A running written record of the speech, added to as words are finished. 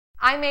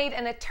I made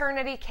an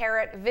eternity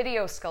carrot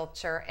video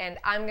sculpture and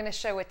I'm going to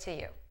show it to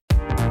you.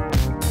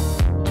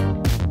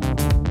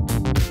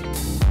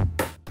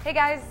 Hey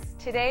guys,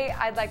 today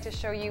I'd like to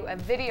show you a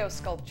video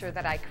sculpture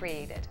that I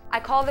created. I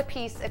call the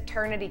piece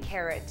Eternity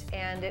Carrot,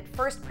 and it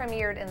first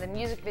premiered in the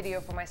music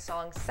video for my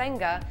song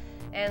Senga,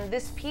 and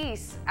this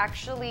piece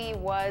actually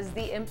was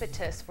the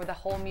impetus for the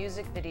whole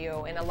music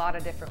video in a lot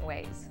of different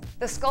ways.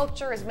 The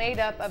sculpture is made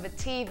up of a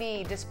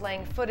TV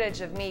displaying footage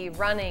of me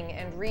running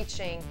and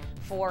reaching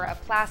for a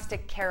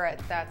plastic carrot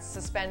that's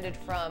suspended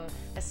from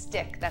a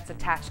stick that's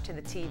attached to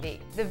the TV.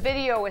 The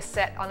video is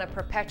set on a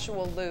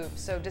perpetual loop,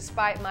 so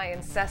despite my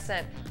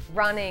incessant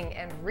running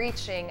and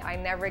reaching, I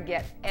never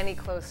get any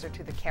closer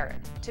to the carrot.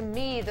 To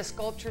me, the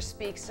sculpture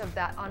speaks of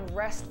that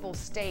unrestful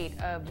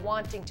state of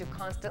wanting to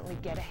constantly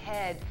get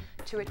ahead,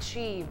 to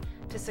achieve,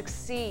 to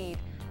succeed.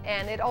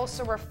 And it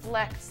also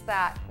reflects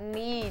that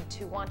need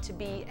to want to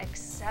be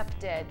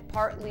accepted,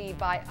 partly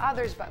by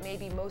others, but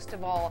maybe most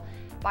of all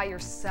by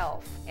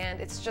yourself. And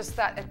it's just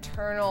that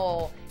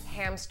eternal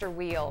hamster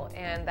wheel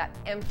and that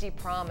empty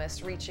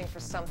promise reaching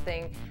for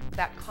something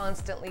that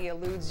constantly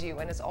eludes you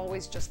and is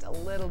always just a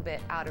little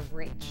bit out of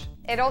reach.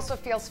 It also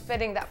feels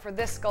fitting that for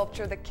this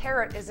sculpture, the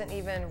carrot isn't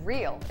even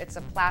real. It's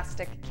a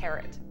plastic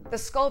carrot. The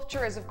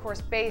sculpture is of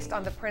course based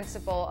on the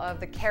principle of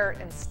the carrot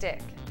and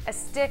stick. A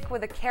stick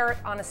with a carrot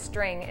on a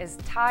string is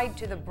tied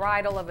to the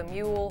bridle of a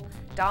mule,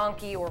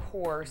 donkey, or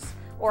horse,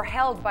 or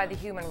held by the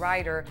human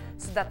rider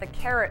so that the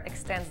carrot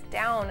extends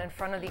down in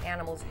front of the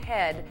animal's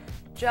head,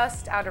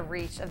 just out of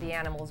reach of the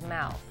animal's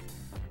mouth.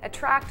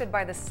 Attracted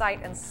by the sight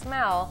and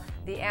smell,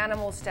 the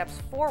animal steps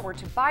forward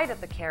to bite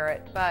at the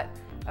carrot, but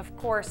of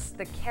course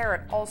the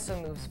carrot also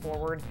moves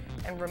forward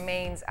and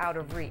remains out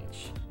of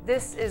reach.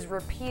 This is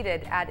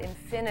repeated ad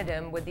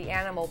infinitum, with the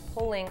animal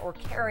pulling or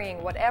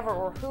carrying whatever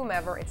or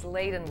whomever it's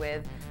laden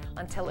with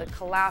until it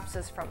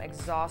collapses from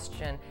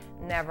exhaustion,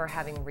 never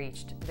having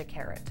reached the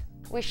carrot.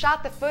 We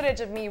shot the footage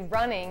of me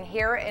running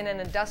here in an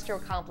industrial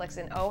complex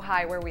in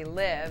Ojai where we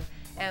live,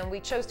 and we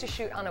chose to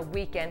shoot on a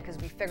weekend because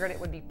we figured it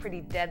would be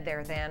pretty dead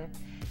there then.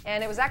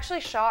 And it was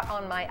actually shot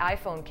on my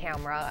iPhone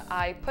camera.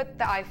 I put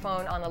the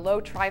iPhone on a low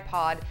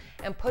tripod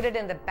and put it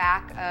in the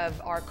back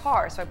of our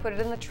car. So I put it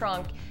in the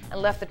trunk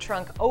and left the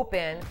trunk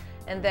open,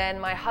 and then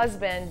my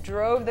husband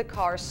drove the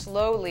car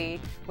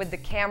slowly with the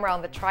camera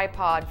on the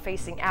tripod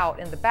facing out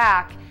in the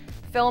back,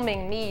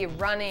 filming me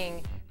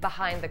running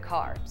behind the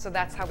car. So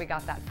that's how we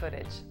got that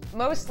footage.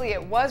 Mostly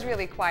it was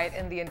really quiet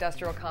in the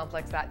industrial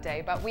complex that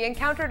day, but we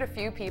encountered a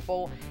few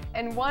people,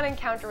 and one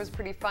encounter was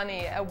pretty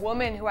funny. A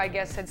woman who I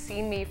guess had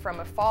seen me from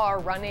afar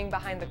running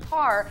behind the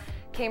car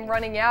came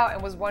running out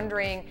and was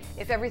wondering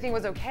if everything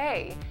was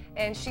okay.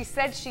 And she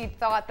said she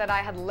thought that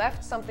I had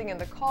left something in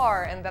the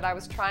car and that I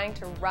was trying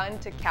to run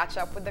to catch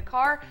up with the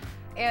car.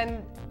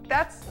 And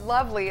that's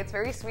lovely. It's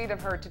very sweet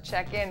of her to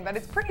check in, but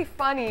it's pretty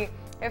funny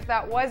if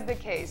that was the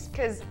case,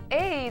 because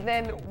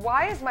then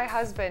why is my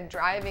husband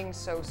driving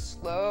so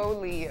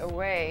slowly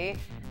away?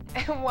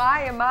 And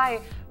why am I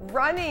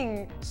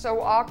running so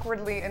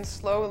awkwardly and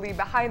slowly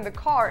behind the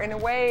car in a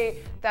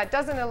way that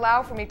doesn't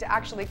allow for me to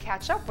actually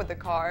catch up with the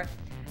car?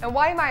 And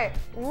why am I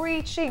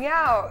reaching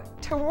out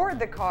toward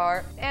the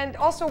car? And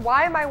also,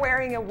 why am I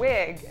wearing a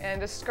wig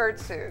and a skirt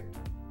suit?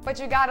 But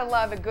you gotta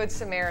love a good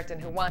Samaritan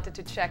who wanted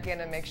to check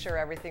in and make sure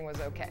everything was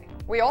okay.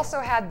 We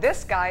also had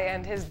this guy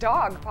and his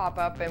dog pop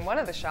up in one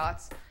of the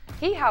shots.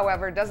 He,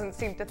 however, doesn't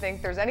seem to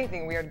think there's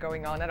anything weird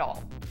going on at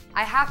all.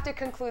 I have to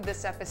conclude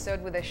this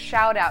episode with a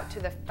shout out to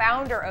the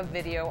founder of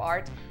video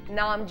art,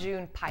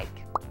 Namjoon Paik.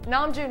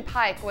 Namjoon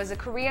Paik was a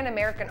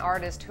Korean-American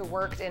artist who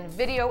worked in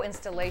video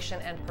installation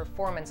and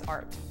performance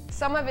art.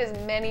 Some of his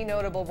many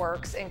notable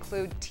works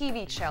include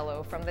TV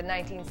Cello from the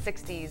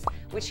 1960s,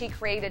 which he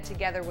created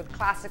together with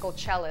classical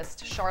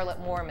cellist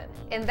Charlotte Moorman.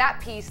 In that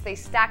piece, they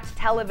stacked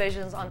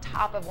televisions on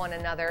top of one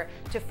another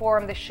to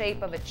form the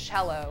shape of a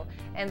cello,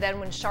 and then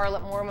when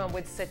Charlotte Moorman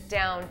would sit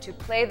down to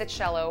play the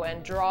cello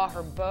and draw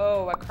her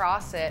bow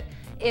across it,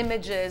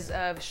 images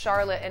of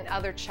Charlotte and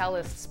other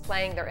cellists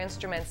playing their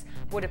instruments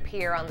would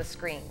appear on the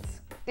screens.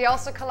 They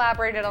also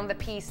collaborated on the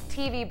piece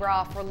TV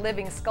Bra for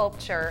Living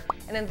Sculpture,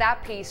 and in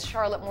that piece,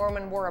 Charlotte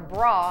Moorman wore a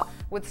bra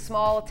with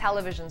small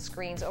television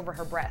screens over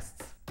her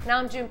breasts.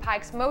 Namjoon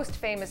Paik's most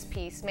famous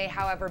piece may,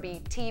 however,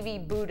 be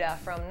TV Buddha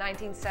from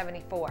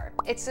 1974.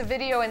 It's a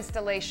video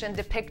installation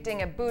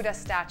depicting a Buddha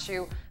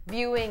statue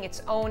viewing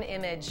its own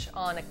image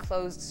on a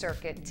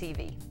closed-circuit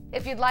TV.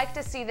 If you'd like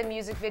to see the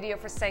music video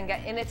for Senga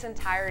in its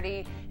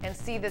entirety and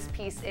see this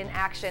piece in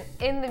action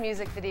in the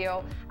music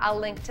video, I'll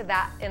link to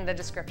that in the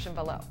description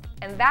below.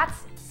 And that's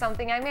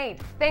something I made.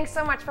 Thanks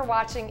so much for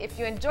watching. If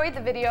you enjoyed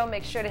the video,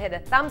 make sure to hit a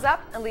thumbs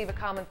up and leave a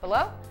comment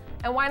below.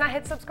 And why not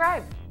hit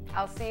subscribe?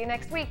 I'll see you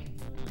next week.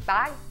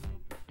 Bye.